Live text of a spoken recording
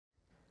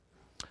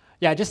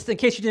Yeah, just in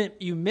case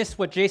you missed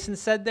what Jason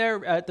said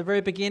there at the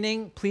very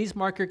beginning, please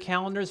mark your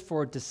calendars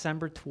for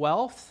December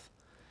 12th.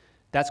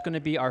 That's going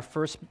to be our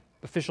first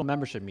official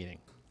membership meeting.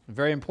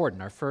 Very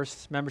important, our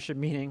first membership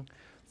meeting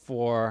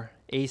for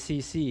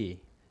ACC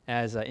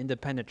as an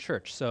independent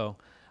church. So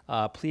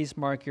please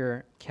mark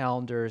your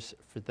calendars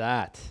for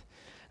that.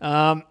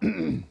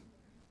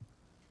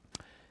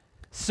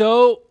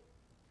 So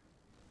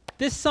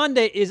this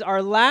Sunday is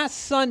our last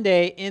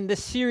Sunday in the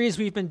series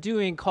we've been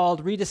doing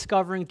called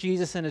Rediscovering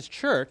Jesus and His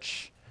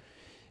Church.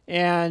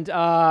 And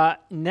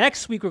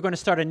next week we're going to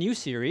start a new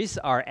series,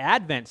 our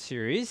Advent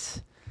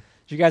series.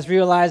 Do you guys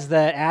realize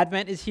that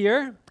Advent is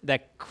here?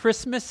 That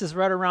Christmas is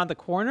right around the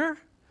corner?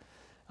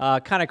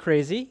 Kind of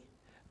crazy.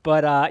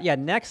 But yeah,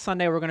 next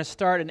Sunday we're going to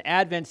start an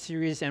Advent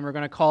series and we're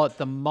going to call it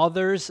The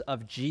Mothers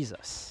of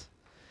Jesus.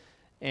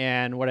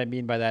 And what I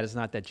mean by that is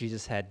not that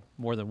Jesus had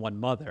more than one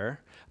mother,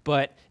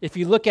 but if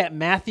you look at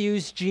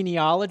Matthew's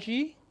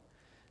genealogy,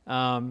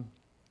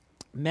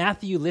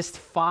 Matthew lists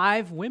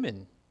 5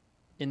 women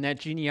in that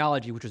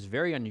genealogy, which was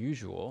very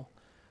unusual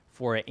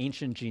for an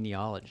ancient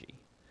genealogy.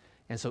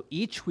 And so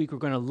each week we're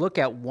going to look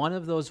at one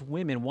of those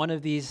women, one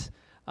of these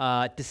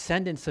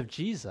descendants of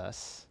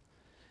Jesus,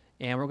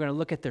 and we're going to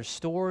look at their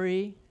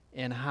story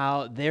and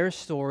how their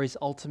stories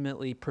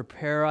ultimately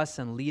prepare us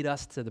and lead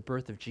us to the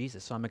birth of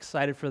Jesus. So I'm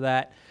excited for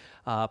that.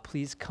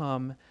 Please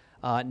come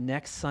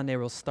next Sunday.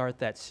 We'll start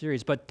that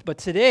series. But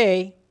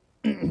today,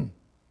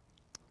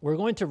 we're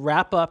going to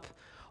wrap up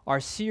our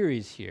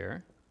series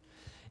here.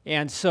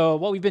 And so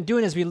what we've been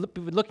doing is we've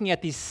been looking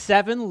at these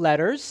 7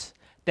 letters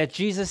that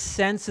Jesus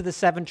sends to the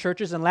 7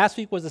 churches. And last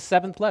week was the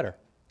 7th letter.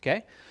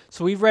 Okay?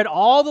 So we've read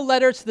all the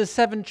letters to the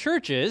 7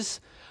 churches.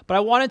 But I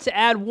wanted to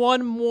add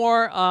one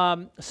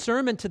more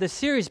sermon to the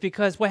series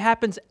because what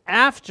happens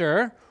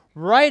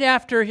right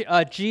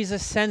after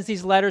Jesus sends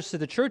these letters to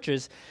the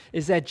churches,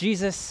 is that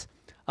Jesus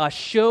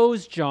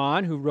shows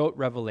John, who wrote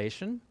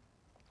Revelation,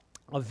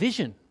 a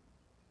vision,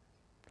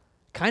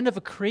 kind of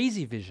a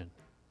crazy vision.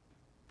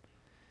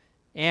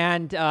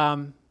 And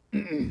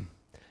you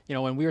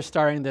know, when we were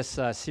starting this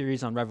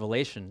series on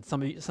Revelation,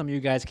 some of you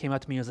guys came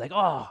up to me and was like,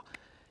 "Oh,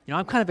 you know,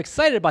 I'm kind of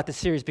excited about this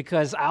series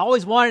because I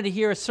always wanted to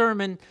hear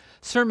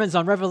sermons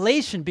on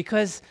Revelation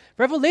because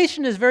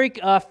Revelation is very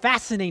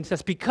fascinating to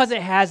us because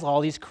it has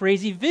all these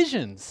crazy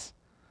visions,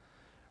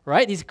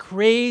 right? These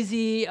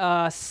crazy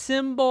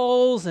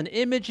symbols and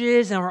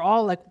images, and we're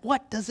all like,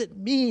 what does it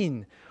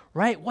mean,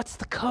 right? What's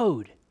the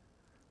code?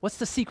 What's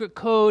the secret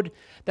code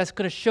that's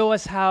going to show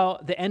us how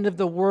the end of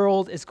the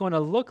world is going to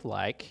look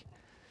like?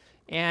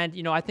 And,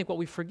 you know, I think what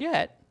we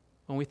forget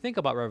when we think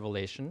about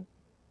Revelation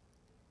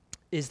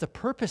is the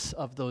purpose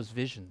of those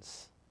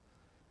visions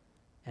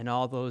and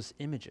all those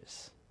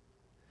images.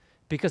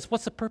 Because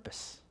what's the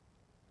purpose?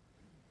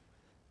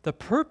 The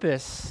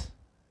purpose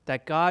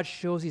that God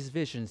shows these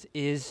visions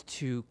is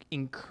to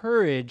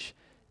encourage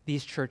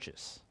these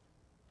churches.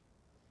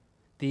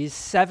 These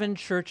 7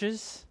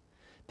 churches,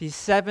 these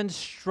 7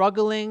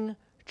 struggling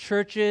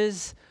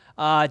churches,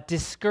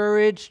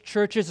 discouraged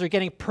churches are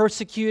getting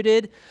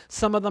persecuted.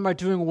 Some of them are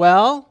doing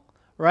well.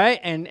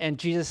 Right? And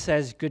Jesus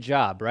says, good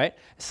job, right?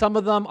 Some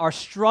of them are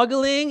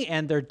struggling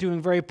and they're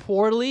doing very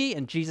poorly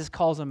and Jesus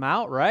calls them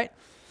out, right?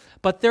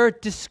 But they're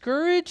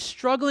discouraged,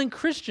 struggling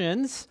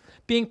Christians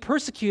being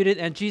persecuted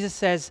and Jesus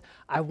says,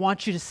 I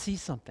want you to see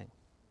something.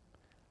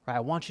 Right? I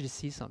want you to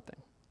see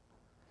something.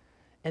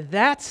 And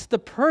that's the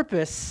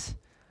purpose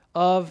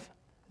of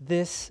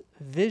this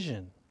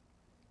vision.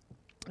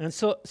 And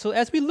so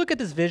as we look at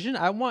this vision,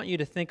 I want you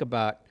to think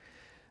about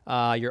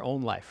your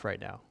own life right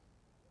now.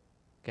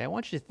 Okay, I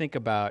want you to think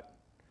about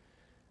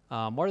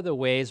what are the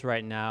ways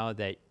right now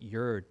that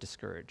you're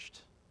discouraged,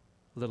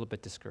 a little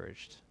bit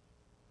discouraged,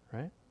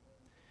 right?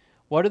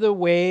 What are the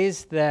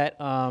ways that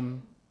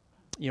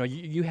you know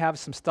you have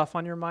some stuff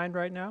on your mind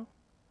right now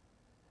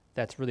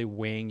that's really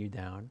weighing you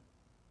down,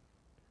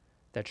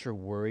 that you're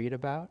worried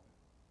about?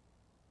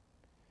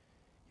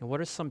 And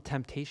what are some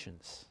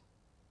temptations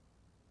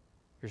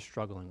you're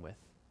struggling with?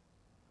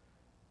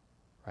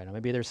 Right, now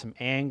maybe there's some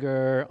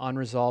anger,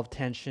 unresolved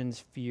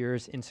tensions,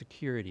 fears,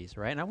 insecurities,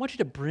 right? And I want you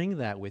to bring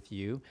that with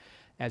you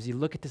as you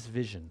look at this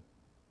vision.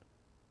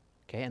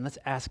 Okay, and let's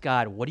ask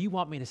God, what do you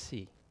want me to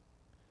see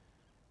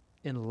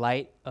in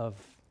light of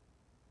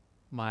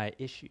my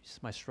issues,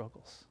 my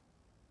struggles?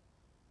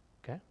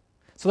 Okay?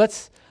 So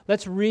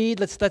let's read,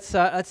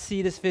 let's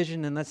see this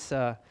vision and let's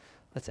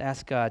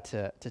ask God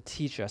to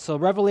teach us. So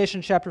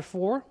Revelation chapter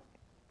 4,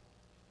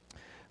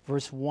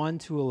 verse 1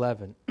 to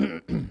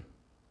 11.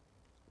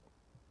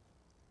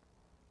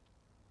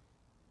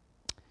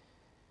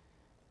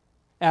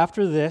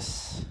 After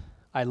this,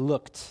 I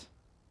looked,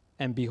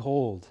 and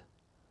behold,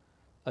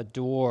 a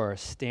door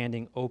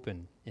standing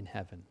open in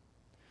heaven.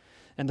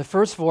 And the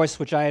first voice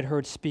which I had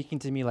heard speaking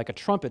to me like a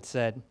trumpet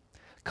said,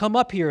 "Come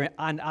up here,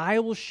 and I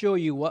will show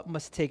you what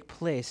must take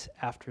place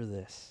after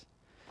this."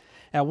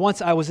 At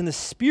once I was in the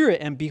Spirit,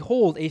 and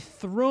behold, a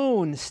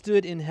throne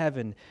stood in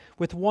heaven,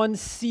 with one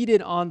seated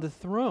on the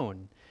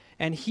throne.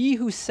 And he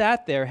who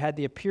sat there had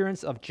the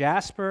appearance of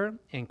jasper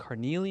and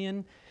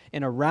carnelian,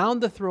 and around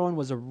the throne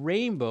was a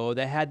rainbow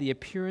that had the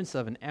appearance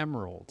of an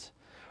emerald.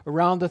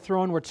 Around the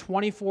throne were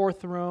 24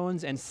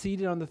 thrones, and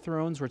seated on the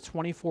thrones were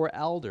 24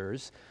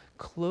 elders,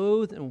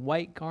 clothed in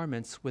white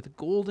garments with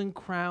golden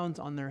crowns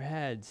on their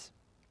heads.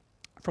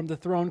 From the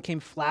throne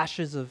came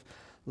flashes of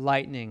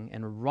lightning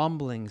and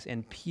rumblings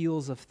and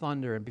peals of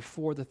thunder, and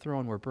before the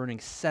throne were burning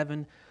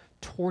 7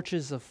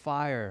 torches of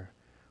fire,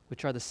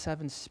 which are the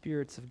 7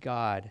 spirits of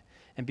God.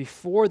 And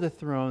before the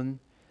throne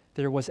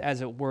there was,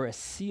 as it were, a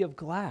sea of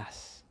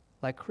glass,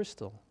 like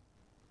crystal.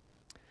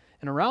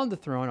 And around the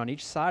throne, on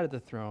each side of the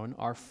throne,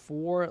 are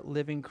 4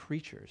 living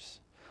creatures,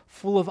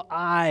 full of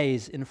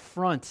eyes in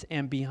front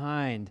and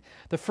behind.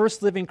 The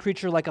first living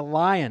creature like a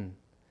lion,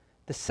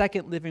 the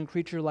second living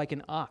creature like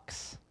an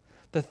ox,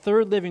 the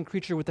third living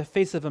creature with the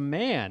face of a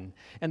man,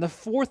 and the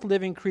fourth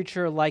living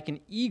creature like an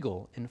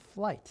eagle in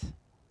flight.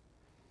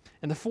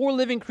 And the 4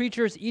 living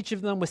creatures, each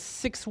of them with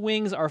 6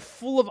 wings, are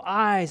full of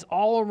eyes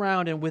all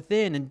around and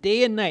within, and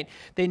day and night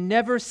they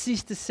never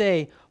cease to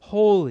say,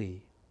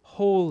 "Holy,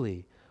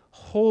 holy,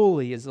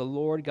 holy is the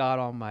Lord God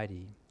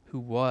Almighty, who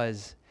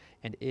was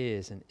and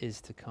is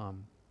to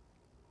come."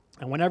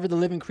 And whenever the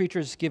living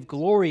creatures give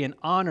glory and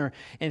honor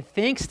and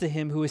thanks to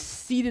him who is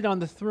seated on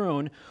the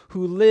throne,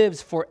 who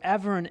lives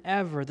forever and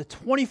ever, the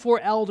 24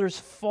 elders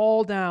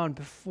fall down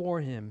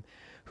before him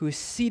who is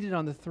seated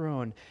on the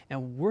throne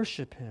and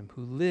worship him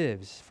who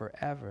lives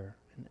forever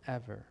and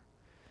ever.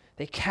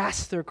 They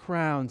cast their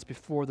crowns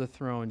before the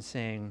throne,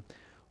 saying,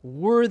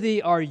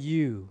 "Worthy are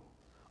you,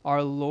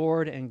 our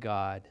Lord and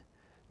God,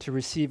 to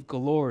receive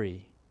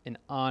glory and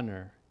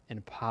honor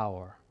and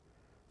power.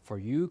 For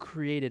you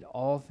created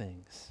all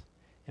things,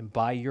 and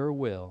by your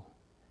will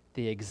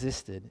they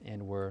existed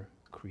and were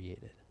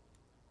created."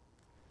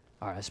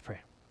 All right, let's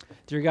pray.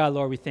 Dear God,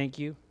 Lord, we thank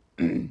you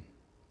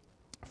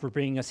for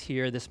bringing us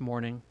here this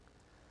morning.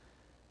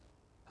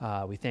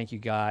 We thank you,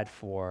 God,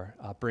 for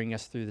bringing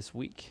us through this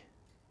week.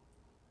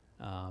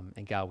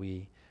 And God,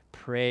 we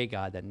pray,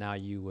 God, that now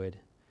you would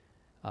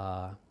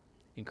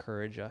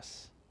encourage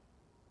us.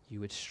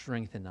 You would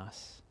strengthen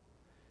us.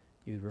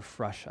 You would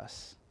refresh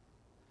us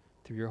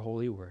through your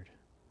holy word.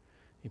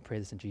 We pray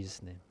this in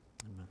Jesus' name.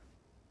 Amen.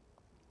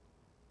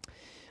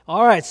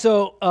 All right,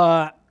 so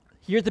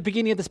here at the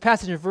beginning of this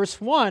passage in verse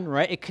 1,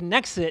 right, it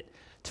connects it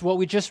to what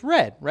we just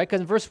read, right? Because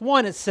in verse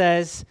 1 it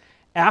says,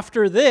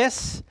 after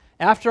this,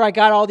 after I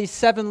got all these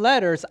 7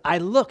 letters, I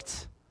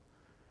looked,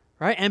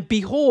 right? And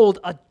behold,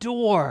 a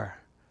door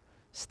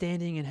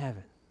standing in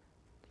heaven,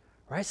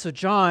 right? So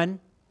John,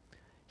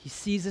 he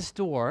sees this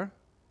door,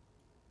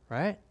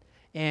 right?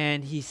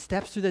 And he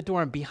steps through the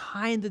door, and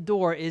behind the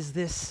door is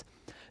this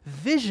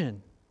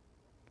vision,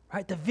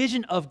 right? The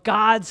vision of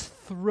God's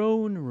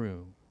throne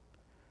room,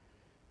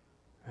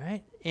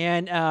 right?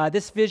 And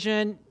this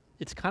vision,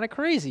 it's kind of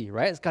crazy,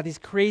 right? It's got these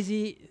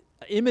crazy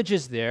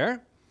images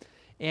there.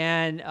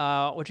 And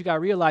what you got to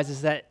realize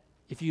is that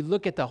if you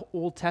look at the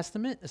Old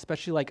Testament,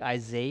 especially like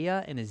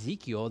Isaiah and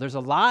Ezekiel, there's a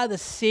lot of the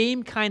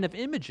same kind of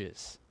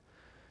images.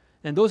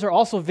 And those are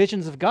also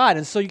visions of God.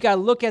 And so you got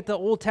to look at the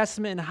Old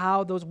Testament and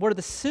how those, what are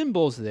the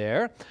symbols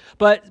there.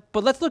 But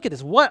let's look at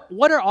this. What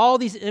are all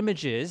these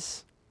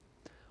images,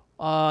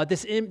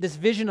 this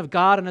vision of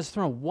God on his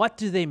throne, what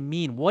do they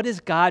mean? What is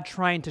God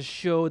trying to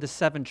show the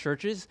 7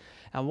 churches?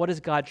 And what is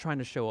God trying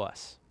to show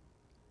us?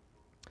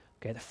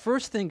 Okay, the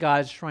first thing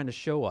God is trying to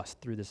show us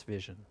through this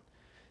vision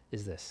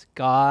is this.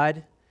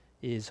 God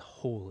is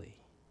holy.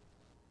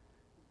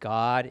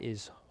 God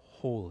is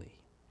holy.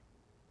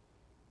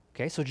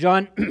 Okay, so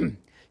John,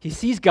 he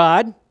sees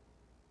God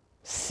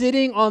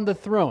sitting on the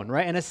throne,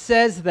 right? And it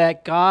says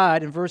that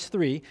God, in verse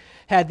 3,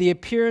 had the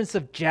appearance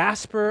of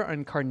jasper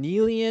and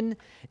carnelian,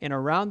 and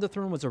around the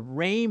throne was a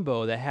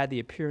rainbow that had the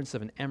appearance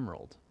of an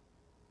emerald.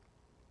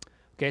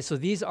 Okay, so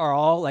these are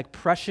all like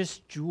precious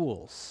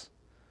jewels,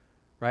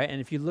 right? And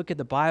if you look at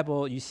the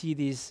Bible, you see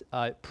these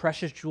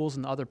precious jewels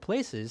in other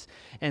places,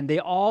 and they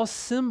all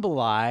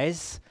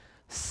symbolize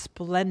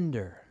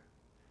splendor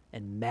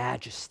and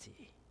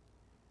majesty,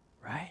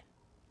 right?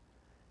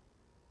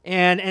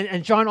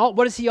 And John,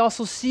 what does he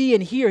also see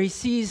and hear? He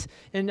sees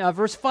in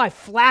verse 5,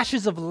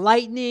 flashes of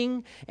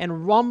lightning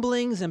and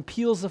rumblings and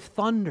peals of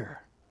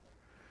thunder,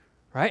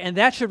 right? And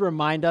that should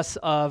remind us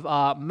of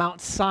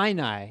Mount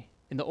Sinai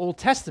in the Old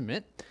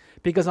Testament,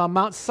 because on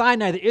Mount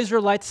Sinai, the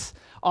Israelites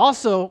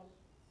also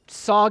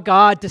saw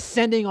God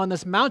descending on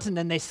this mountain,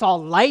 and they saw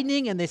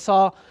lightning and they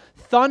saw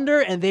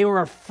thunder, and they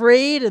were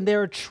afraid and they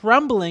were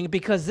trembling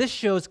because this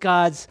shows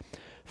God's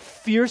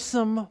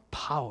fearsome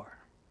power.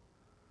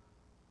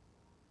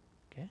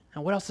 Okay,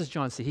 and what else does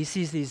John see? He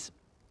sees these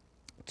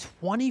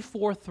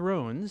 24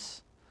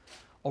 thrones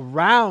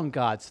around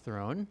God's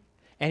throne,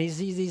 and he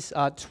sees these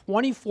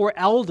 24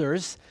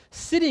 elders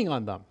sitting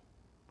on them.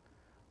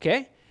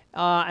 Okay?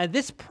 And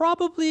this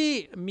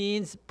probably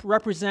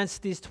represents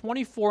these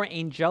 24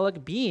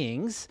 angelic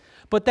beings,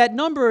 but that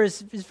number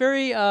is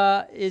very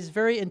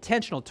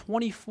intentional,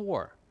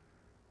 24,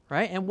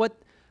 right? And what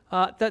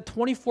That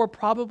 24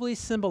 probably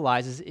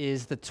symbolizes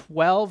is the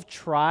 12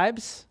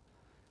 tribes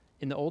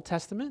in the Old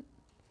Testament,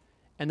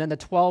 and then the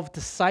 12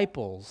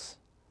 disciples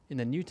in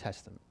the New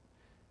Testament.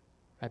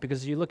 Right?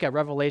 Because you look at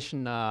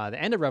Revelation, the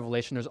end of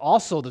Revelation, there's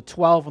also the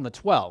 12 and the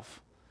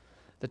 12.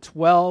 The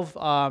 12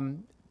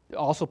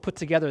 also put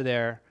together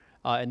there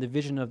in the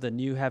vision of the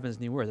new heavens,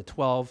 new earth. The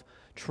 12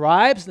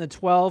 tribes and the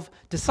 12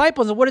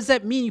 disciples. And what does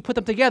that mean? You put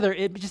them together,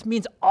 it just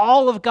means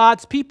all of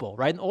God's people,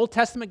 right? In the Old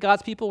Testament,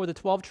 God's people were the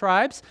 12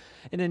 tribes.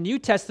 In the New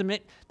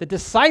Testament, the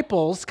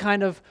disciples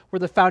kind of were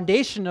the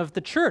foundation of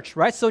the church,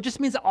 right? So it just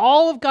means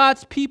all of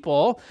God's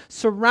people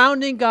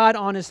surrounding God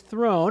on his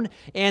throne,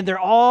 and they're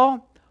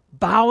all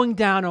bowing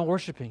down and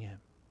worshiping him,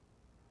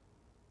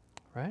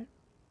 right?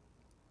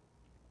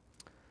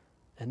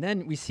 And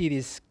then we see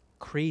these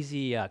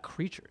crazy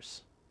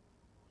creatures.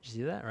 You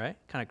see that, right?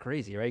 Kind of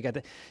crazy, right?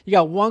 You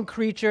got one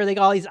creature, they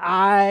got all these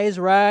eyes,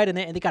 right? And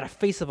they got a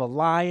face of a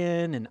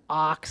lion, an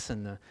ox,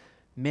 and a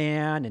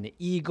man, and an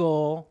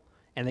eagle,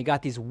 and they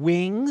got these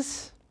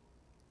wings.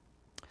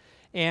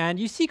 And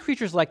you see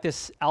creatures like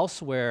this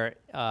elsewhere,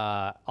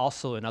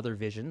 also in other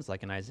visions,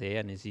 like in Isaiah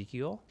and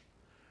Ezekiel.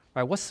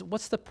 Right?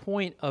 What's the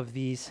point of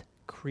these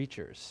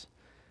creatures?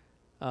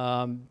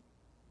 In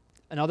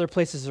other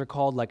places, they're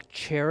called like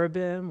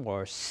cherubim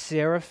or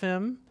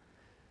seraphim.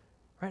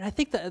 Right? I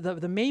think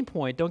the main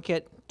point, don't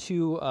get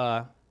too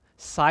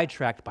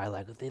sidetracked by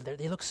like,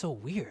 they look so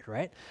weird,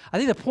 right? I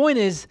think the point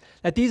is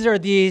that these are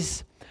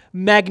these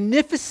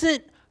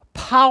magnificent,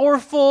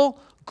 powerful,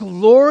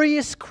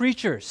 glorious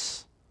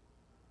creatures,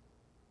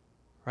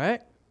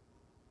 right?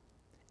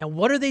 And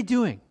what are they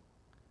doing?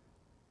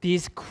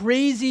 These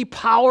crazy,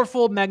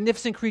 powerful,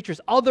 magnificent creatures,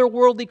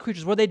 otherworldly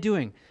creatures, what are they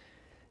doing?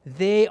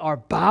 They are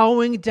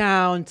bowing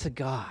down to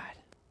God,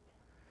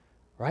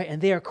 right?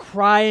 And they are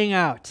crying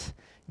out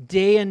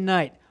day and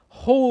night,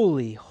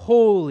 holy,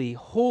 holy,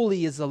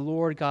 holy is the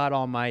Lord God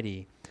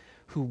Almighty,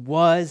 who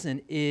was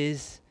and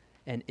is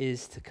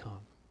to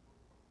come.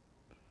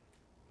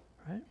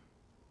 Right?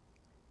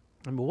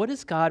 I mean, what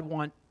does God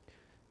want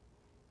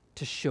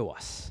to show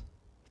us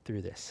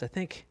through this? I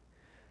think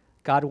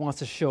God wants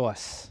to show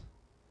us.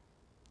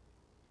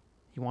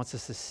 He wants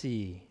us to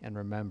see and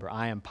remember,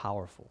 I am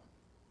powerful.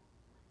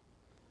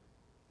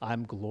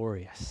 I'm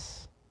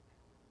glorious,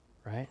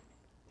 right?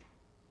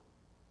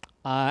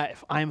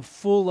 I'm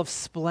full of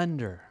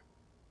splendor.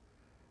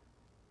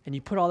 And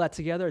you put all that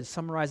together and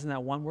summarize in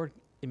that one word,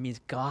 it means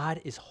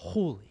God is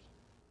holy.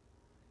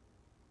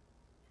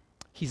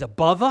 He's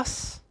above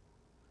us.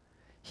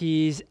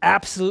 He's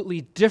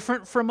absolutely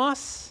different from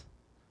us.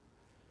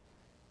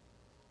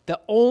 The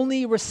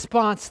only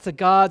response to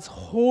God's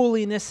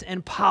holiness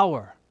and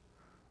power,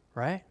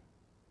 right,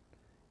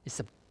 is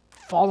to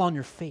fall on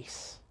your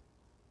face,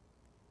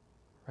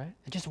 right,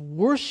 and just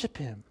worship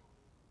him.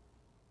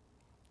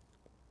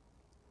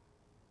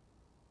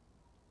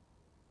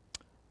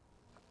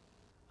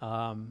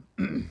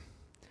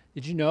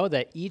 Did you know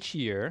that each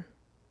year,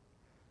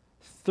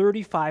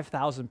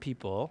 35,000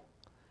 people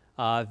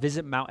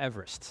visit Mount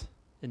Everest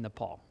in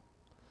Nepal?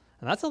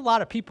 And that's a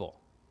lot of people.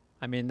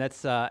 I mean,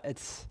 that's a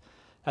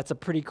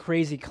pretty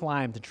crazy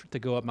climb to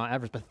go up Mount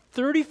Everest. But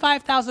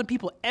 35,000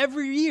 people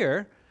every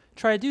year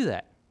try to do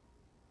that.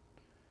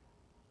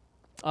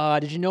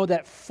 Did you know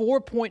that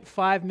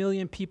 4.5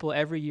 million people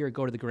every year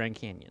go to the Grand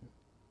Canyon?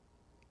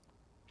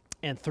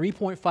 And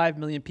 3.5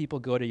 million people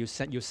go to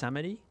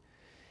Yosemite?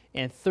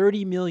 And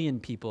 30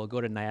 million people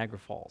go to Niagara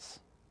Falls.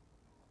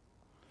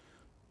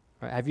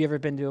 Right? Have you ever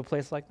been to a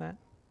place like that?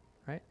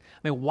 Right?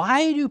 I mean,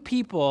 why do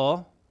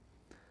people,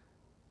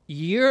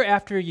 year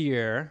after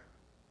year,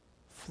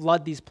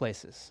 flood these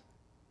places?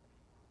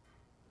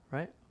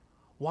 Right?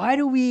 Why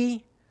do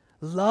we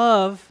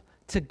love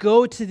to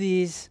go to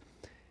these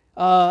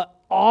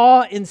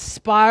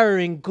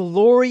awe-inspiring,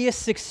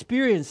 glorious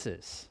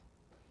experiences?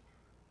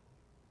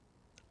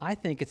 I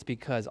think it's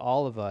because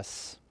all of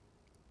us,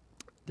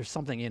 there's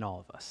something in all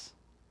of us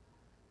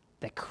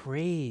that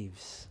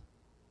craves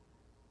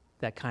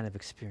that kind of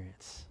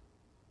experience,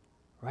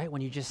 right?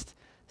 When you just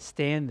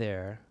stand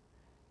there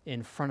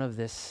in front of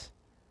this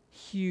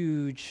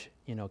huge,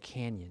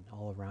 canyon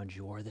all around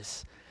you, or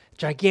this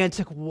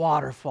gigantic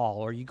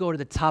waterfall, or you go to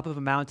the top of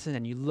a mountain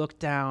and you look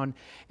down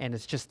and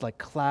it's just like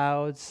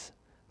clouds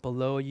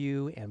below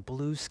you and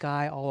blue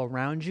sky all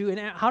around you. And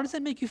how does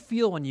that make you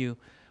feel when you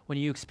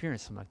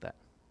experience something like that?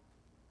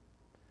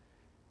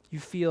 You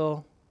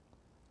feel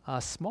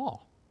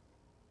small.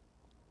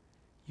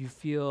 You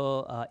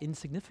feel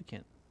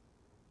insignificant,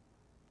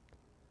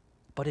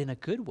 but in a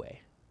good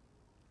way,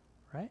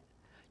 right?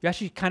 You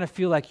actually kind of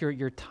feel like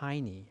you're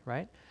tiny,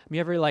 right? I mean,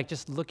 you ever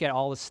just look at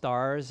all the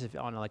stars if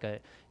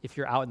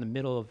you're out in the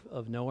middle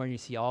of nowhere and you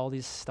see all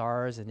these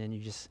stars and then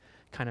you just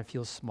kind of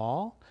feel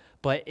small,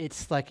 but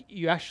it's like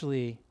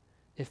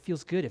it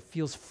feels good. It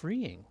feels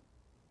freeing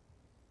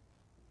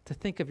to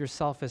think of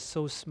yourself as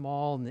so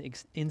small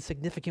and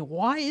insignificant.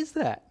 Why is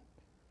that?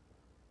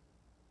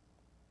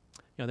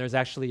 There's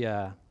actually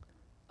a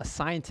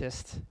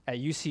scientist at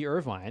UC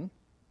Irvine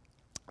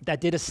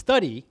that did a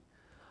study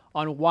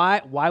on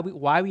why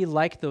we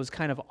like those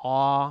kind of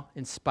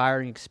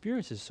awe-inspiring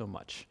experiences so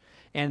much.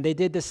 And they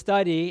did this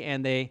study,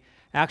 and they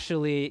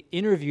actually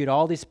interviewed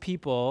all these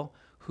people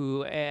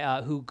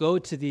who go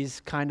to these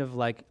kind of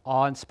like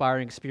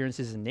awe-inspiring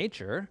experiences in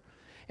nature,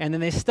 and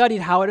then they studied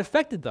how it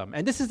affected them.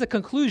 And this is the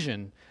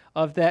conclusion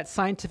of that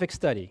scientific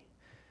study.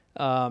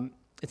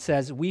 It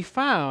says, we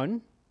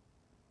found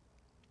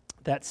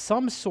that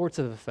some sorts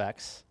of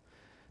effects,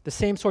 the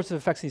same sorts of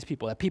effects in these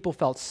people, that people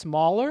felt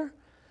smaller,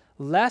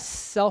 less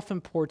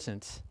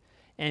self-important,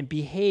 and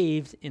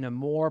behaved in a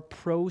more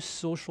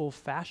pro-social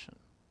fashion.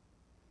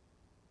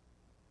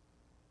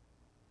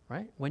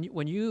 Right?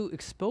 When you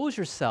expose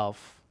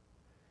yourself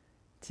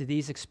to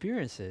these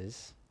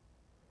experiences,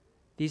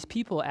 these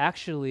people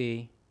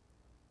actually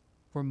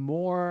were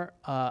more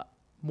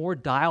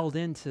dialed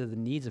into the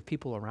needs of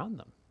people around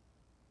them.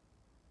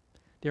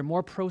 They're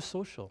more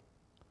pro-social.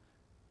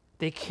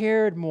 They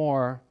cared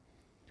more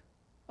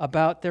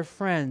about their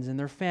friends and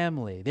their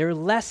family. They're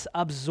less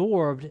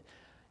absorbed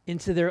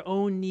into their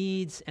own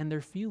needs and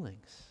their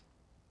feelings.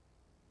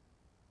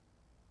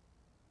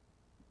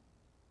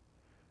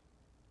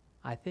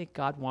 I think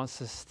God wants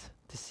us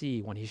to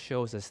see when he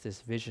shows us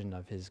this vision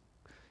of his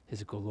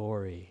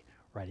glory,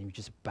 right? And you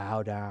just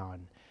bow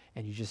down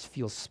and you just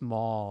feel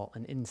small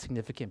and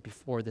insignificant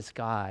before this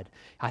God.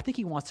 I think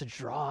he wants to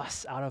draw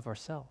us out of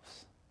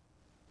ourselves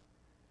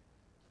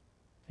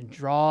and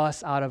draw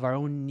us out of our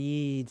own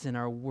needs and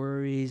our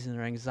worries and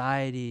our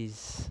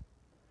anxieties.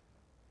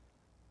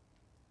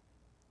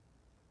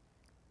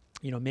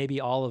 You know, maybe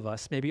all of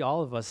us, it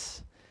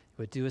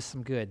would do us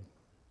some good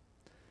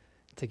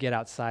to get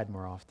outside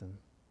more often,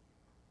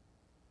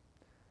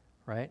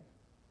 right?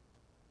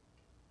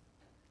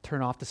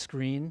 Turn off the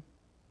screen,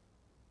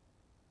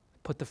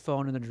 put the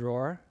phone in the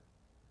drawer,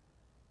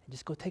 and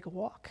just go take a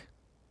walk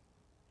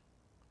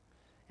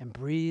and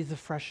breathe the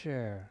fresh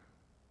air.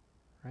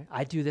 Right?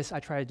 I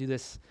try to do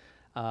this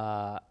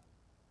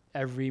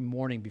every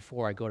morning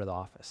before I go to the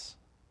office.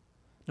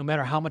 No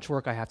matter how much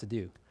work I have to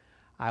do,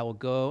 I will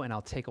go and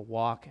I'll take a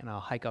walk and I'll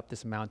hike up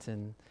this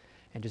mountain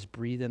and just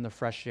breathe in the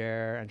fresh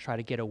air and try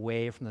to get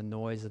away from the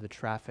noise of the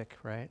traffic,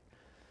 right?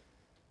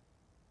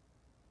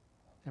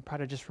 And try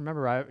to just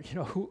remember,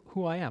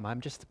 who I am. I'm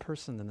just a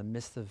person in the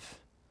midst of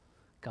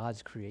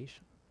God's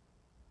creation.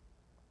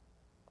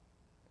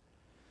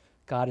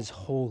 God is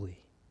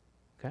holy.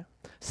 Okay?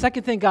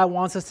 Second thing God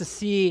wants us to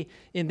see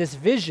in this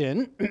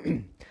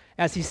vision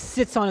as he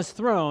sits on his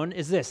throne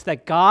is this,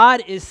 that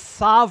God is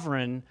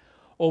sovereign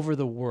over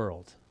the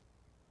world.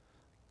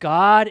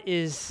 God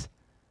is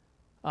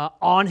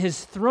on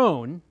his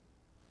throne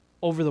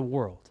over the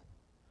world,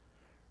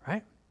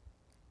 right?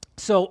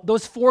 So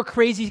those four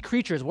crazy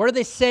creatures, what are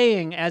they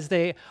saying as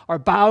they are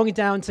bowing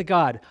down to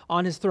God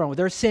on his throne?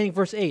 They're saying,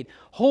 verse 8,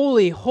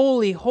 holy,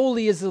 holy,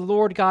 holy is the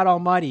Lord God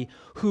Almighty,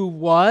 who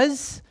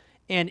was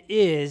and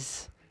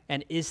is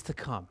to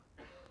come,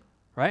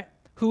 right?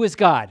 Who is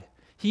God?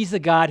 He's the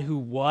God who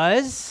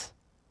was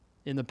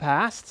in the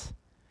past,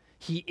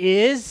 he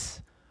is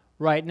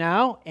right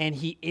now, and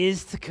he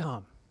is to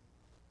come,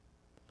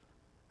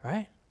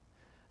 right?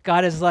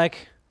 God is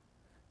like,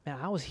 man,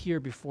 I was here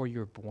before you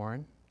were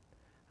born.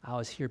 I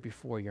was here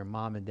before your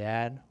mom and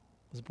dad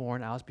was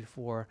born. I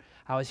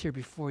was here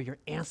before your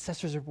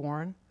ancestors were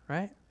born,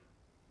 right?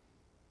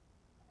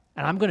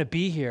 And I'm going to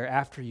be here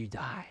after you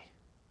die,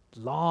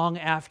 long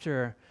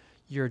after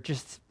you're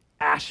just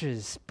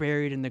ashes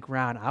buried in the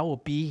ground. I will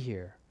be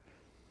here,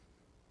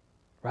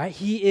 right?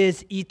 He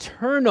is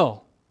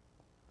eternal,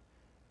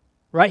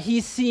 right?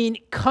 He's seen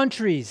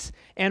countries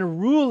and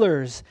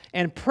rulers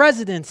and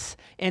presidents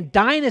and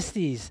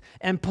dynasties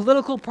and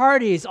political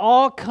parties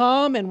all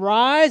come and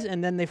rise,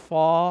 and then they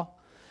fall,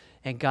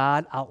 and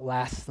God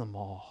outlasts them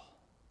all.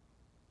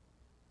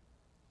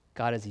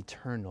 God is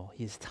eternal.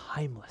 He is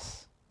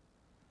timeless.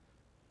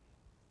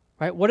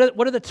 Right? What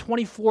are the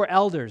 24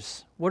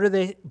 elders? What are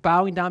they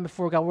bowing down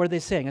before God? What are they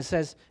saying? It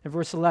says in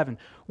verse 11,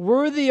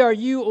 worthy are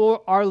you,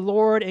 O our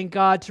Lord and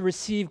God, to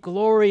receive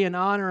glory and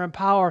honor and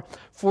power,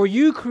 for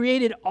you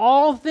created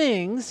all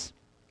things,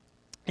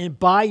 and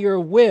by your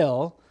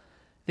will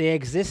they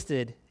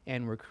existed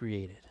and were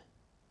created.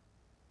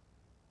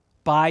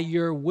 By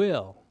your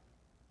will,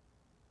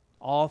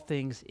 all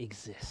things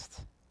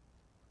exist.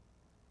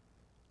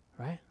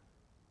 Right?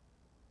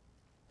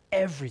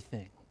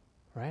 Everything,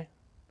 right,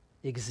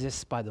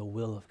 exists by the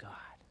will of God.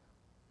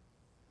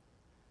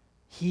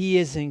 He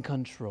is in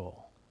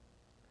control.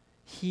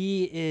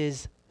 He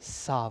is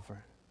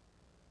sovereign.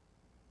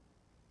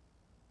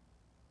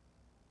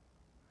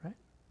 Right?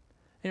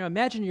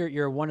 Imagine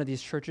you're one of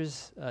these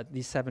churches,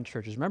 these 7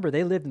 churches. Remember,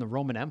 they lived in the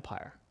Roman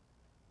Empire.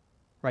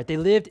 Right? They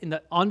lived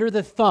under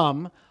the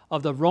thumb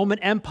of the Roman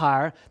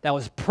Empire that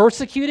was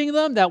persecuting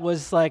them, that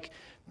was like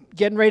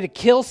getting ready to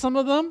kill some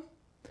of them.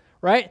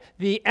 Right?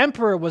 The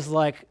emperor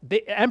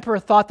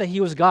thought that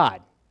he was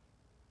God.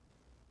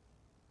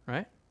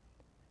 Right?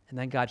 And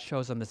then God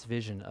shows them this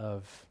vision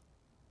of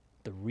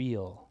the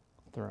real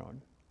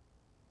throne.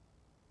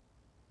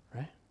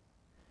 Right?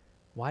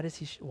 Why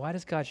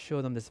does God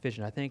show them this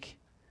vision? I think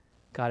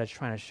God is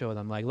trying to show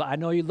them, like, I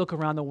know you look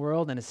around the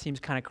world and it seems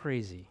kind of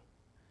crazy.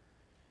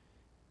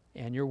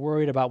 And you're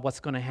worried about what's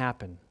going to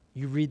happen.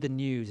 You read the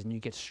news and you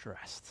get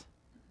stressed,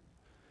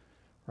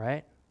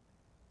 right?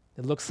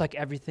 It looks like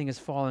everything is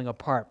falling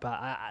apart, but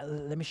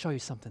let me show you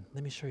something.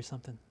 Let me show you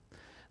something.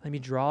 Let me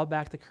draw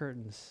back the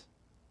curtains.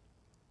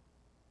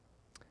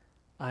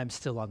 I'm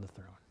still on the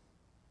throne.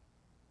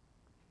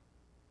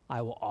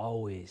 I will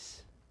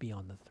always be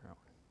on the throne.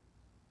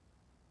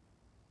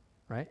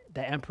 Right?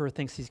 The emperor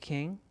thinks he's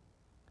king.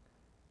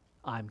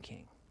 I'm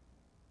king.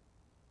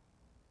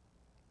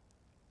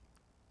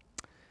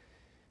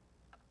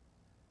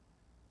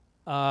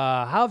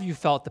 How have you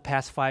felt the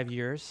past 5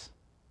 years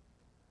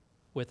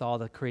with all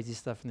the crazy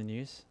stuff in the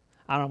news?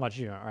 I don't know about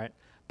you, all right?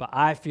 But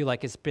I feel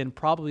like it's been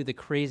probably the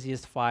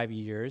craziest 5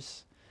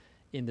 years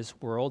in this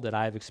world that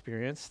I've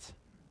experienced.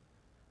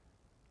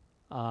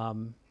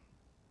 Right?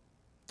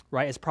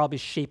 It's probably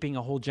shaping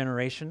a whole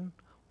generation.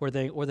 What are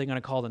they going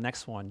to call the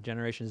next one?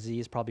 Generation Z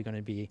is probably going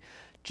to be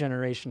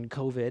Generation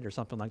COVID or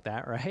something like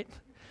that, right?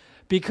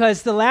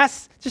 Because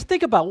just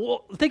think about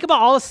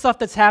all the stuff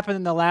that's happened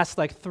in the last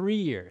 3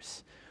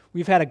 years.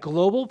 We've had a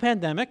global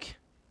pandemic.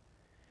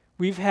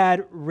 We've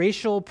had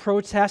racial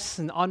protests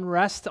and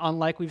unrest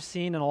unlike we've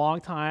seen in a long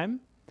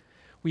time.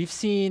 We've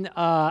seen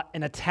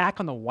an attack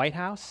on the White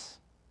House.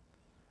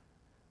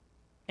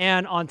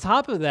 And on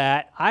top of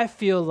that, I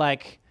feel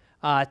like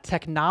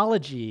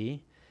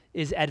technology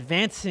is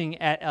advancing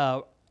at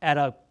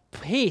a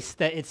pace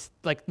that it's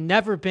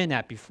never been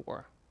at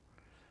before.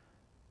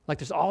 Like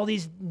there's all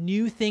these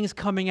new things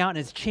coming out, and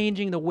it's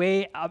changing the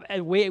way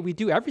we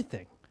do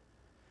everything.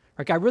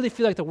 Like I really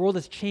feel like the world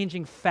is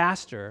changing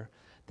faster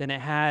than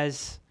I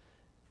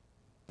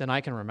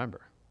can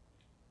remember.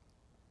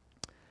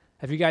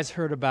 Have you guys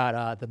heard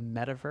about the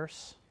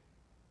metaverse?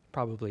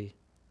 Probably,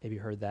 maybe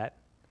heard that.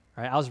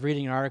 Right? I was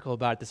reading an article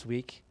about it this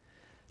week,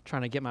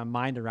 trying to get my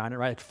mind around it.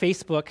 Right? Like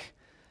Facebook,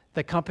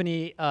 the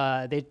company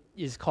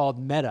is called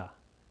Meta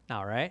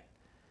now, right?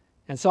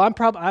 And so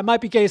I might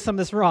be getting some of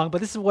this wrong,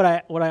 but this is what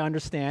I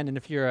understand. And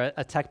if you're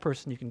a tech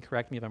person, you can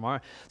correct me if I'm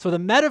wrong. So the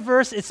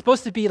metaverse is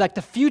supposed to be like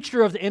the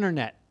future of the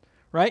internet,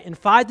 right? In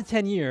 5 to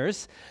 10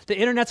 years, the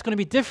internet's going to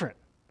be different,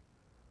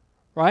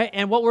 right?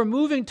 And what we're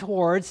moving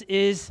towards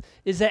is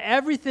that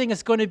everything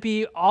is going to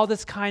be all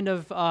this kind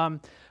of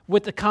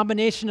with the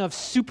combination of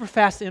super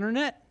fast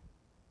internet,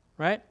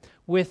 right?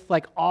 With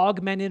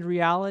augmented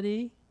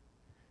reality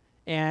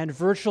and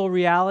virtual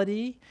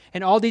reality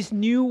and all these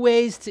new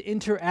ways to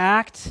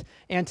interact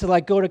and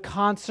to go to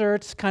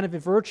concerts kind of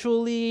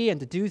virtually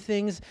and to do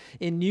things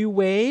in new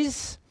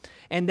ways.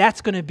 And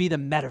that's going to be the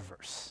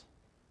metaverse.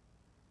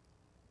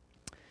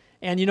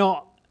 And in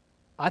a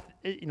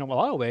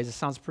lot of ways it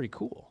sounds pretty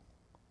cool,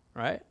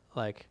 right?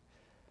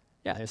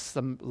 There's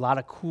a lot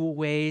of cool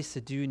ways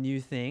to do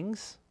new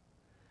things.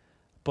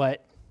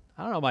 But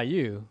I don't know about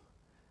you,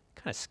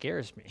 it kind of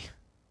scares me.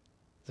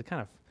 It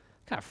kind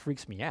of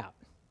freaks me out.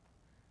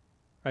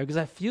 Right, because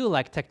I feel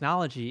like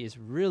technology is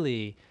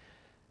really,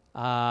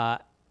 I'm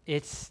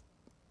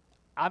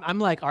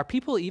like, are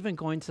people even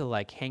going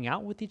to hang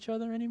out with each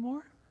other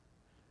anymore?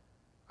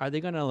 Are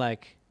they going to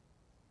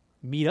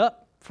meet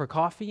up for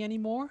coffee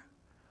anymore?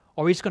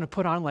 Or are we just going to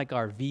put on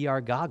our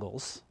VR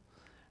goggles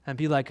and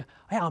be like,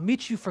 hey, I'll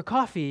meet you for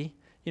coffee,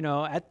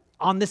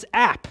 on this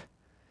app,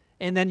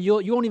 and then you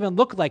won't even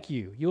look like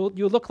you. You'll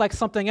look like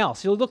something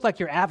else. You'll look like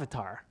your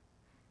avatar,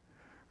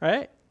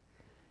 right?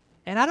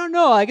 And I don't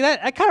know,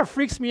 that kind of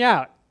freaks me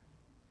out.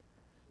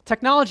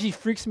 Technology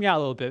freaks me out a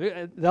little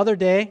bit. The other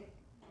day,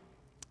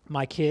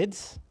 my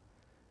kids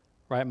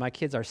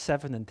are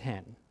 7 and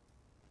 10,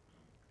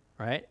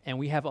 right? And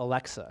we have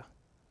Alexa,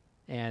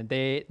 and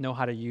they know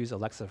how to use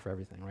Alexa for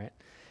everything, right?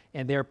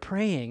 And they're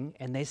praying,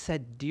 and they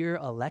said, "Dear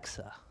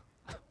Alexa,"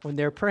 when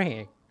they're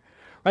praying,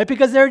 right?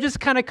 Because they're just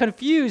kind of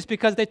confused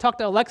because they talk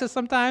to Alexa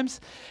sometimes,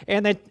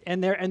 and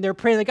they're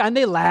praying, and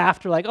they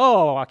laughed. They're like,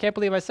 "Oh, I can't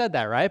believe I said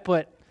that," right?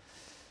 But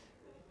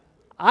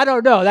I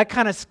don't know. That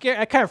kind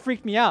of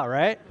freaked me out,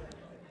 right?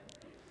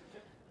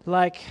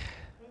 The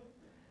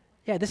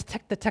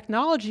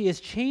technology is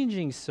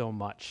changing so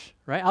much,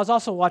 right? I was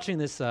also watching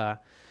this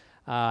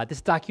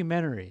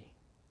documentary,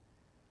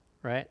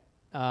 right?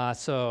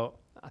 So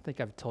I think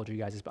I've told you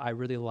guys this, but I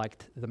really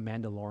liked The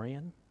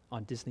Mandalorian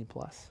on Disney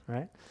Plus,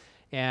 right?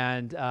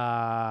 And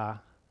I'm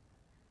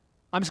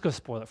just going to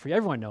spoil it for you.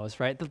 Everyone knows,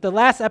 right? The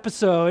last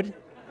episode.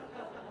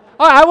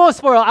 Oh, I won't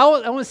spoil.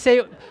 I won't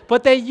say.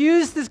 But they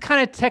used this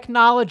kind of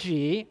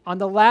technology on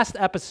the last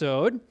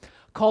episode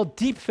called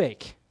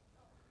deepfake.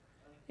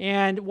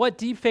 And what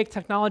deepfake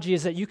technology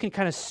is that you can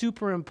kind of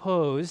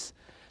superimpose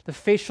the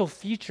facial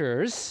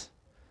features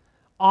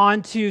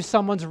onto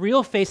someone's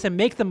real face and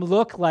make them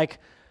look like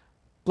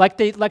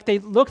they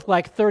looked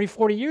 30,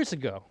 40 years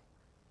ago,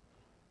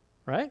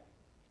 right?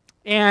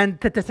 And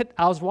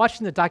I was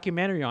watching the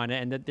documentary on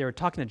it, and they were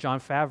talking to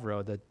Jon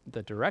Favreau,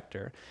 the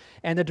director,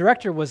 and the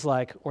director was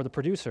like, or the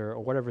producer,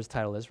 or whatever his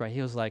title is, right?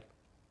 He was like,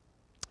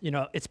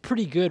 it's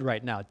pretty good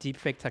right now,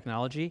 deepfake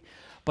technology,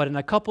 but in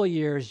a couple of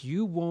years,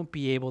 you won't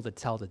be able to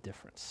tell the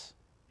difference.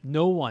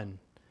 No one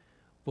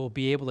will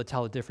be able to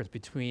tell the difference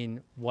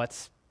between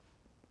what's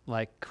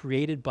like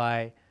created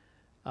by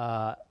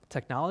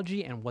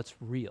technology and what's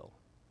real.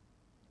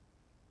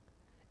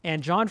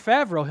 And Jon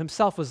Favreau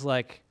himself was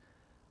like,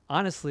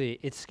 honestly,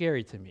 it's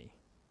scary to me,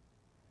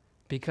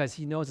 because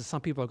he knows that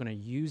some people are going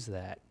to use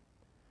that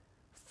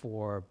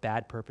for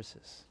bad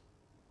purposes.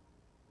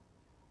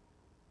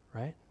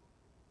 Right?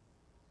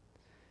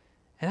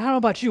 And I don't know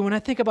about you, when I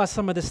think about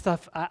some of this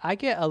stuff, I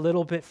get a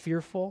little bit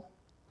fearful.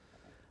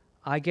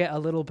 I get a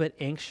little bit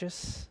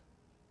anxious.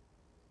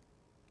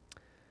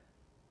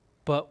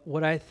 But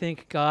what I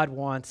think God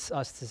wants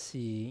us to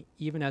see,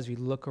 even as we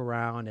look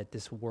around at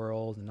this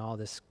world and all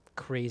this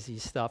crazy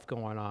stuff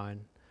going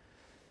on,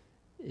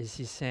 is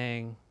he's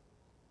saying,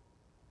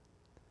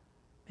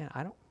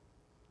 man,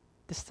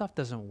 this stuff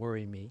doesn't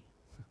worry me.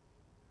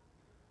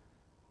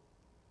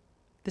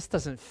 This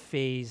doesn't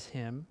faze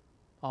him,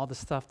 all the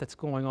stuff that's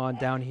going on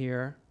down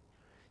here.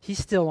 He's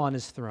still on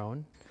his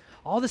throne.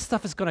 All this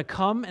stuff is going to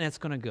come and it's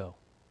going to go,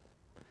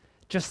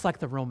 just like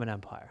the Roman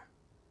Empire.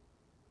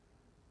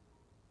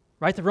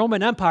 Right? The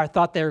Roman Empire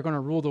thought they were going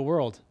to rule the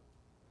world.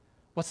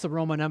 What's the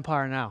Roman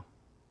Empire now?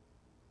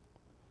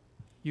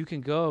 You can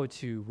go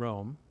to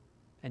Rome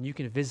and you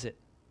can visit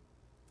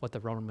what the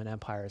Roman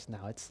Empire is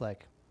now. It's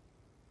like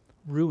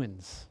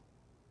ruins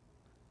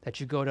that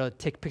you go to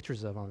take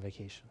pictures of on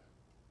vacation.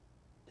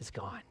 It's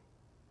gone.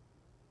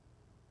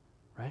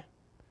 Right?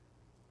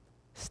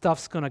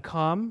 Stuff's going to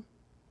come,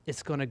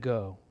 it's going to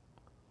go.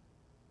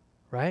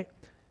 Right?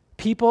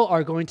 People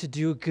are going to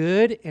do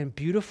good and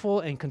beautiful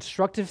and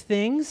constructive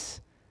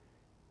things.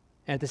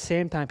 And at the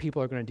same time,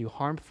 people are going to do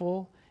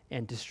harmful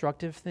and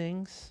destructive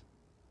things.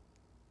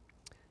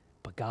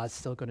 But God's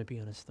still going to be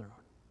on his throne.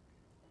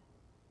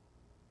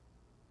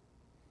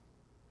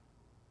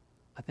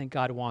 I think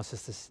God wants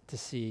us to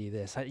see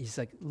this. He's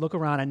like, look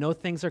around. I know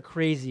things are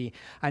crazy.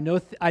 I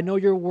know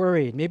you're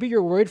worried. Maybe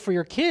you're worried for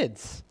your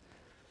kids.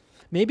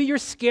 Maybe you're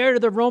scared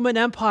of the Roman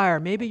Empire.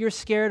 Maybe you're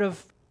scared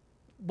of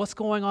what's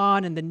going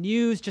on and the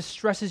news just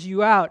stresses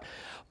you out.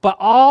 But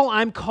all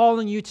I'm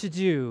calling you to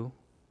do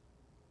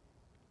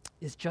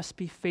is just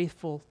be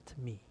faithful to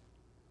me.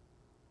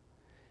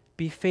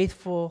 Be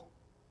faithful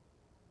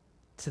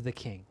to the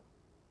King.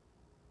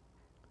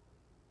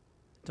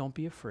 Don't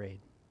be afraid.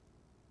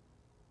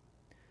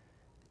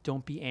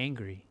 Don't be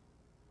angry.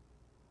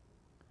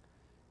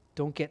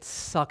 Don't get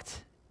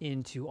sucked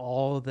into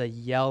all the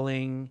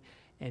yelling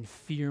and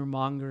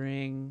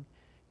fear-mongering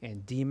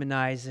and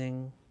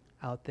demonizing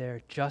out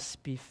there.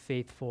 Just be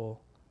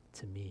faithful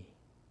to me.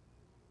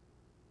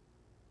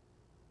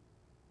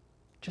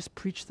 Just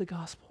preach the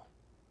gospel.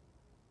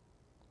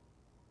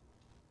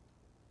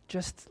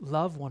 Just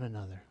love one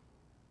another.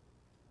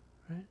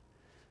 Right?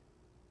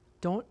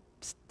 Don't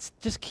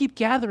just keep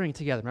gathering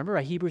together. Remember,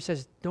 right? Hebrews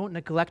says, don't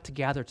neglect to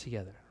gather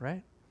together,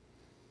 right?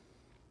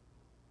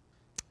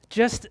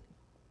 Just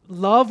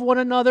love one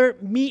another,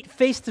 meet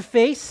face to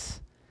face,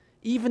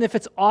 even if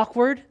it's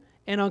awkward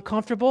and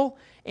uncomfortable,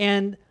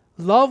 and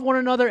love one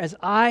another as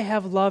I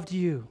have loved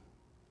you.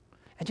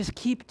 And just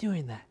keep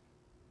doing that.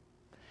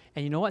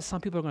 And you know what? Some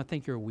people are going to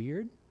think you're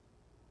weird.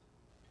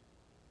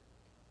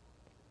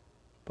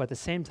 But at the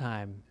same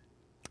time,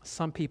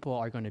 some people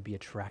are going to be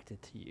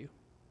attracted to you.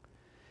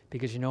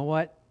 Because you know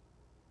what?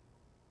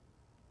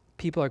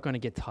 People are going to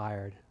get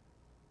tired.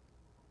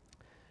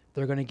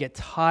 They're going to get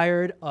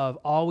tired of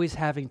always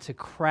having to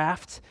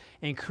craft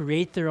and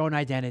create their own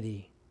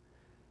identity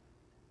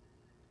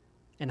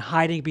and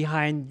hiding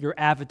behind your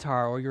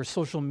avatar or your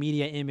social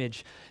media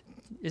image.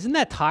 Isn't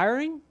that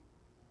tiring?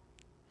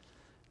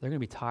 They're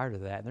going to be tired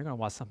of that, and they're going to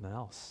want something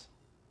else.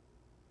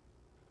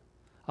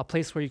 A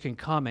place where you can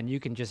come and you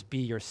can just be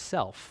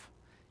yourself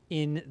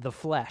in the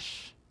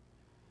flesh,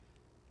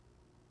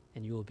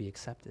 and you will be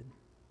accepted.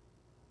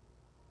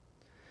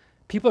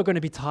 People are going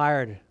to be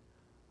tired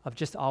of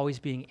just always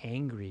being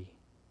angry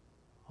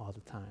all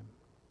the time.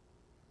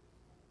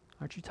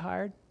 Aren't you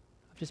tired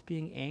of just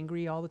being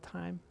angry all the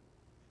time?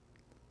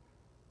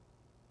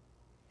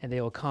 And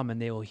they will come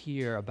and they will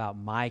hear about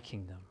my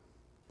kingdom.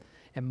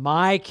 And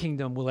my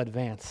kingdom will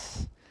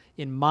advance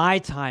in my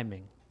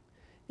timing,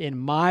 in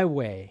my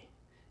way,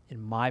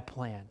 in my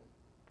plan.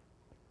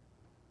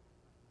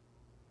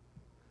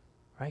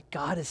 Right?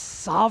 God is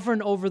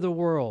sovereign over the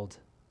world.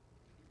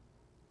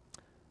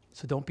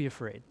 So don't be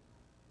afraid.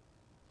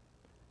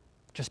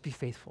 Just be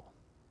faithful.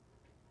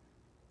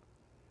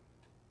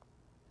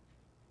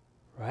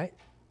 Right?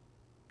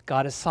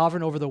 God is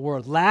sovereign over the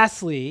world.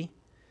 Lastly,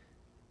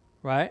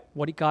 right,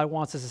 what God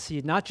wants us to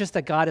see, not just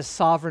that God is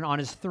sovereign on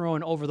his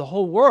throne over the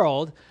whole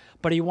world,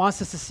 but he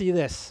wants us to see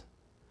this.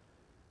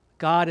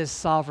 God is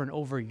sovereign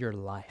over your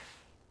life.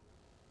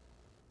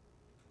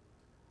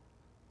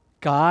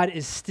 God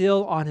is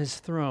still on his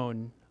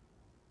throne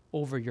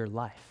over your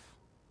life.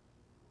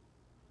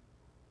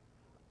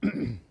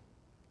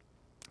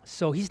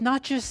 So he's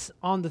not just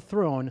on the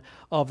throne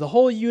of the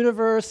whole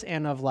universe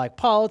and of like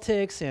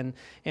politics and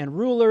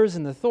rulers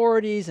and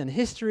authorities and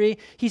history.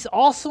 He's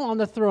also on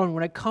the throne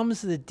when it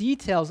comes to the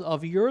details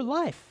of your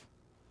life.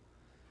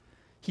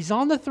 He's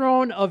on the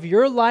throne of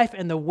your life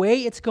and the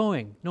way it's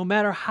going, no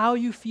matter how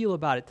you feel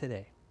about it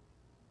today.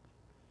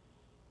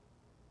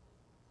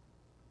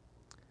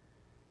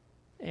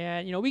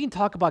 And, we can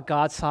talk about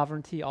God's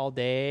sovereignty all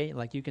day.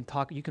 Like you can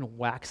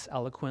wax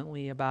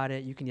eloquently about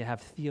it. You can have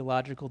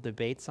theological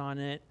debates on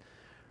it,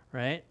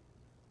 right?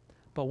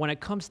 But when it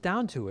comes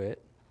down to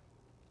it,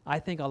 I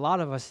think a lot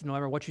of us, no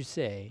matter what you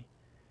say,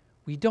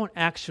 we don't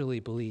actually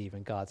believe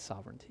in God's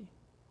sovereignty.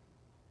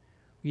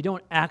 We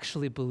don't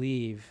actually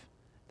believe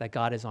that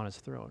God is on his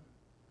throne.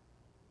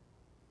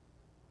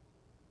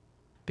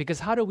 Because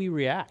how do we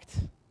react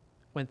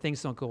when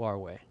things don't go our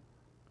way?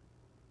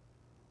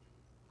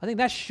 I think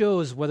that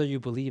shows whether you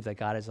believe that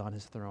God is on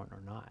his throne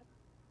or not.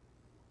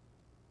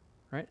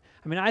 Right?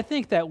 I mean, I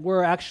think that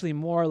we're actually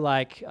more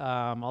like,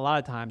 a lot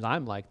of times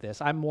I'm like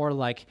this, I'm more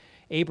like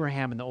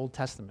Abraham in the Old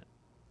Testament.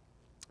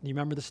 Do you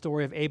remember the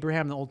story of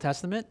Abraham in the Old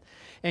Testament?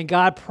 And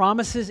God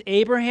promises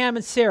Abraham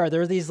and Sarah,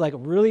 they're this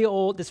really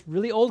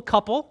old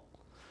couple,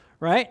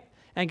 right?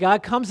 And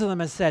God comes to them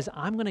and says,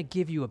 I'm going to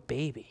give you a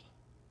baby.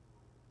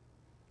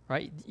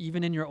 Right?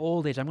 Even in your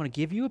old age, I'm going to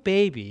give you a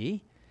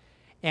baby.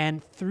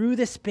 And through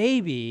this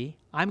baby,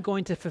 I'm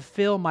going to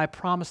fulfill my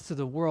promise to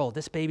the world.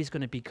 This baby's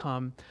going to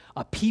become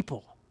a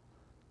people,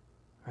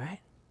 right?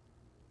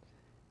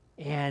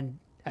 And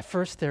at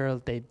first,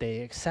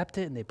 they accept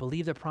it and they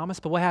believe the promise.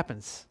 But what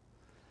happens?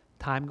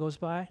 Time goes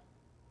by,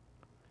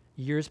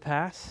 years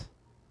pass,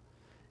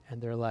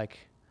 and they're like,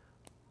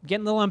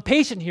 getting a little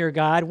impatient here,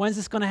 God. When's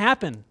this going to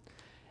happen?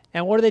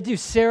 And what do?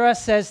 Sarah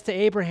says to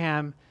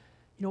Abraham,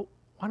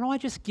 why don't I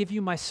just give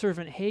you my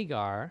servant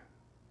Hagar,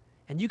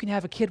 and you can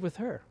have a kid with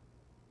her,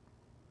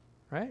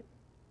 right?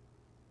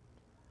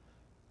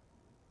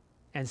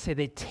 And say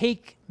they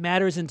take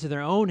matters into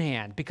their own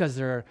hand because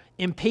they're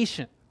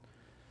impatient.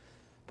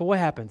 But what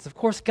happens? Of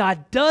course,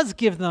 God does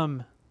give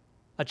them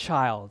a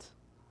child,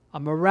 a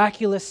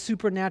miraculous,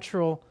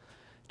 supernatural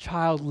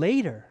child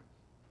later,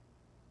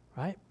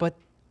 right? But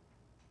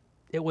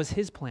it was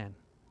his plan,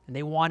 and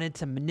they wanted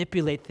to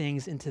manipulate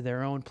things into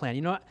their own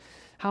plan.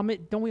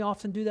 Don't we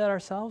often do that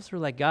ourselves? We're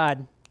like,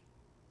 God,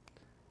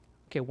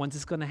 okay, when's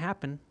this going to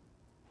happen?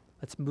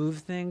 Let's move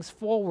things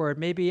forward.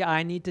 Maybe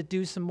I need to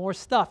do some more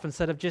stuff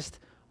instead of just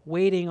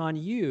waiting on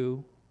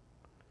you.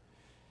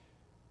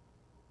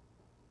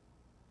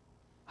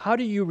 How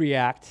do you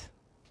react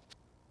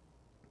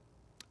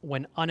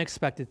when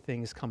unexpected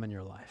things come in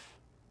your life?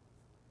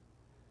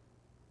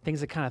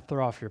 Things that kind of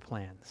throw off your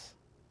plans.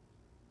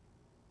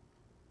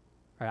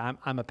 All right,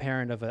 I'm a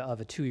parent of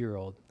a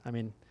 2-year-old. I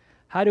mean,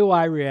 how do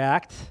I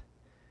react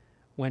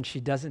when she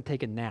doesn't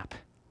take a nap?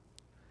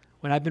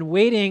 When I've been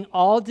waiting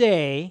all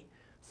day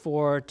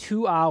for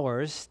 2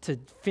 hours to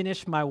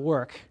finish my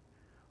work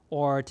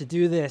or to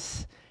do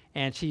this,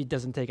 and she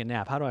doesn't take a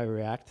nap, how do I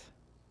react?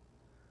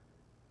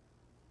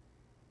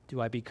 Do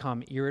I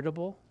become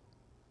irritable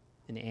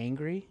and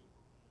angry?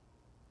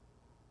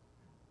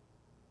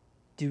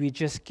 Do we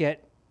just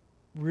get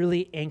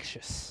really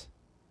anxious?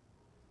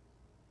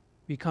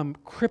 Become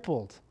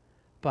crippled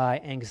by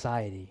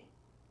anxiety?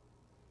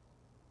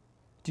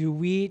 Do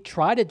we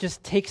try to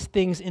just take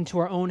things into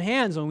our own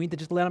hands when we need to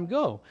just let them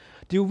go?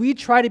 Do we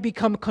try to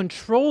become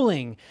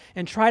controlling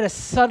and try to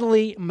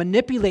subtly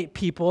manipulate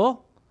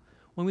people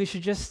when we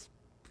should just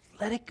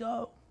let it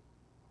go,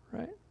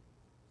 right?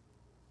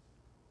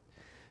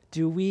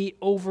 Do we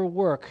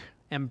overwork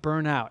and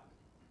burn out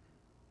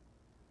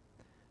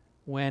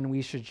when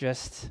we should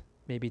just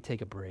maybe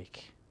take a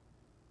break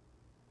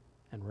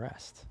and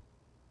rest?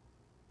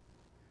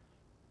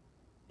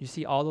 You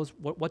see,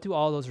 what do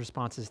all those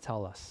responses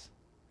tell us?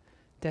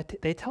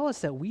 That they tell us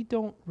that we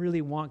don't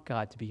really want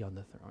God to be on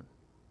the throne.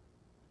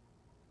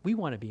 We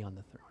want to be on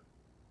the throne.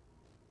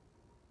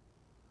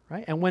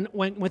 Right? And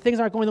when things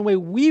aren't going the way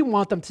we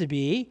want them to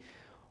be,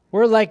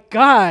 we're like,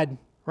 God,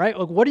 right?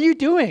 Like, what are you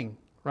doing?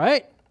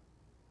 Right?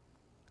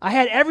 I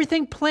had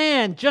everything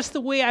planned just the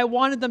way I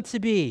wanted them to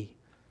be.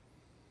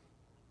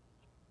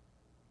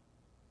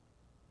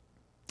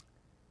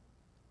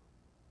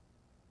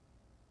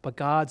 But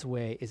God's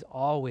way is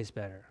always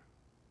better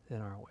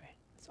than our way.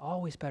 It's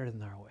always better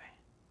than our way.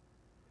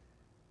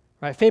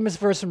 Right, famous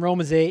verse from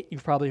Romans 8,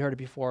 you've probably heard it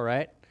before,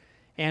 right?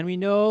 And we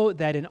know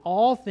that in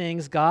all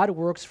things God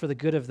works for the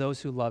good of those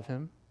who love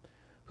him,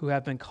 who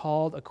have been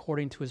called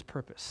according to his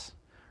purpose.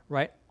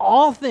 Right?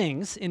 All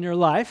things in your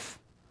life,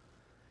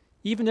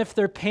 even if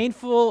they're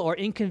painful or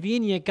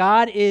inconvenient,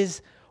 God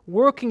is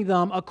working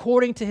them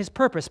according to his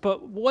purpose.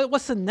 But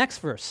what's the next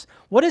verse?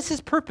 What is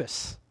his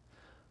purpose?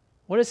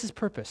 What is his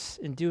purpose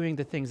in doing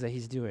the things that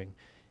he's doing?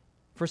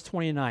 Verse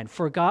 29,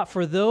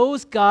 for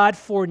those God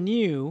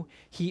foreknew,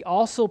 he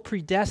also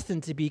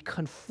predestined to be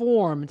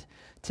conformed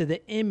to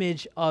the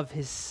image of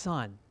his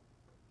Son.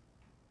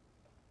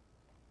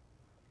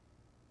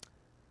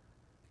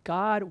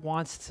 God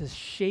wants to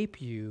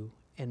shape you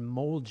and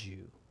mold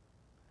you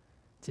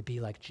to be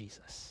like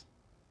Jesus.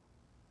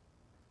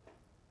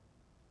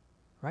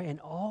 Right? And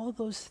all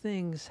those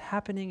things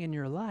happening in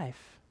your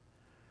life,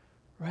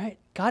 right?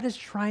 God is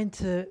trying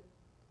to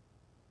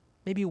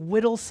maybe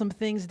whittle some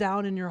things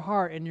down in your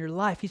heart, in your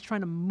life. He's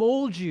trying to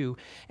mold you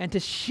and to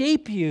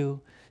shape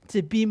you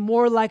to be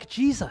more like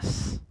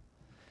Jesus.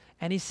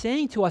 And he's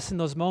saying to us in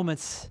those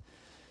moments,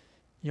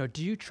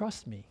 do you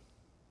trust me?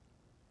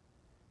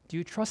 Do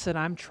you trust that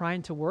I'm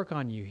trying to work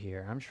on you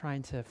here? I'm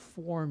trying to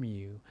form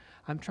you.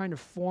 I'm trying to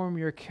form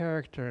your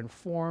character and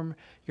form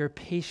your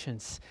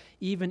patience,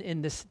 even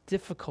in this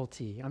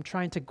difficulty. I'm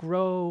trying to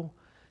grow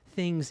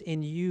things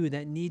in you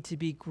that need to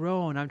be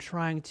grown. I'm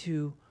trying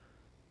to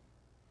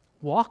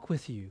walk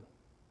with you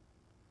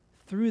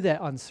through that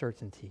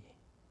uncertainty.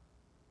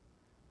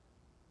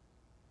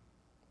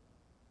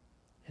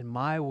 And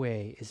my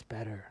way is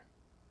better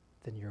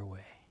than your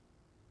way.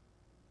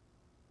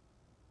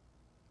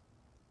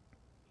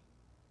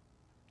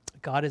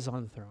 God is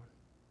on the throne.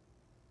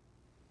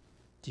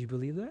 Do you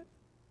believe that?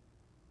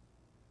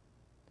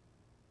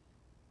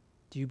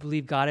 Do you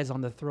believe God is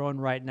on the throne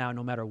right now,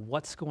 no matter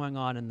what's going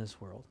on in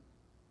this world?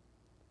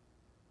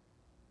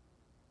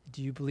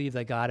 Do you believe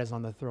that God is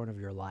on the throne of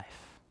your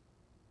life?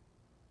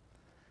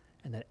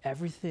 And that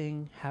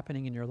everything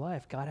happening in your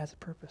life, God has a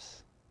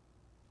purpose.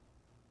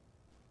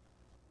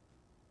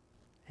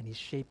 And he's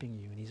shaping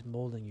you and he's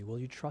molding you. Will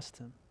you trust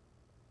him?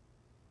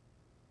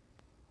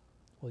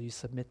 Will you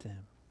submit to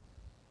him?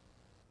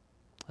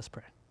 Let's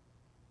pray.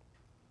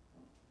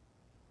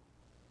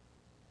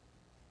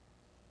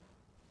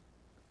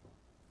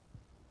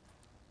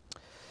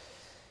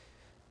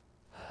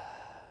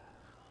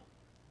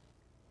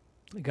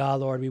 God,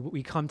 Lord,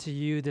 we come to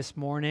you this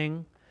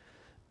morning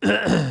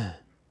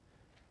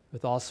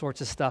with all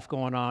sorts of stuff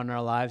going on in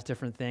our lives,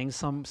 different things.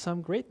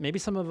 Some great, maybe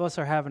some of us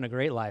are having a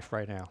great life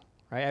right now,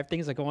 right?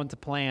 Things are going to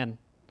plan.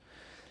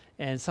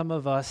 And some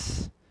of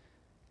us,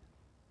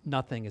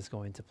 nothing is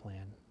going to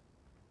plan.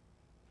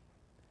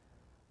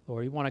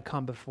 Lord, we want to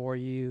come before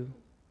you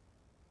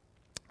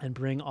and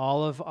bring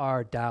all of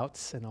our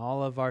doubts and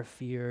all of our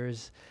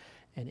fears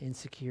and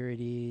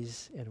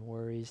insecurities and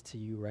worries to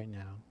you right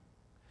now.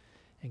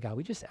 And God,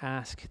 we just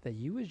ask that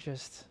you would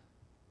just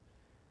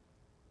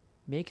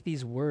make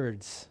these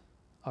words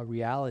a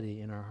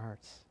reality in our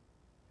hearts.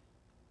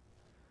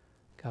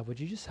 God, would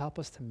you just help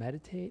us to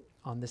meditate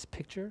on this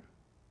picture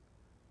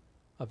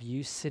of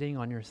you sitting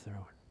on your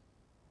throne?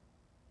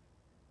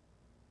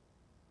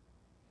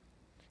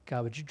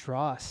 God, would you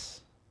draw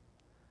us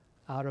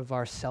out of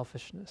our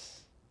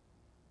selfishness,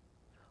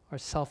 our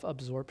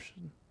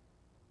self-absorption?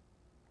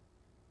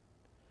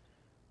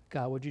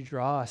 God, would you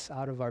draw us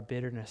out of our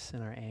bitterness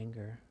and our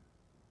anger?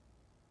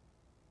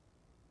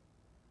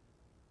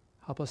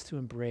 Help us to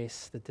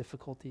embrace the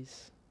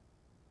difficulties.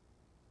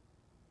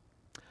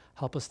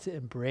 Help us to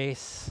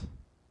embrace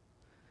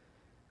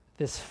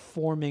this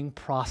forming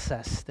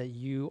process that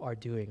you are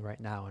doing right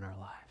now in our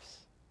lives.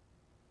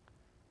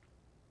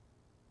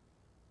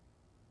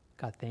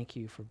 God, thank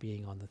you for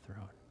being on the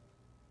throne.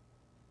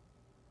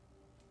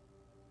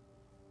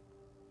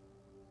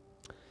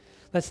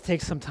 Let's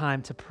take some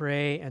time to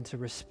pray and to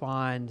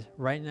respond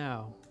right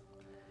now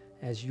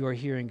as you are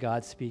hearing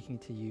God speaking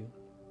to you.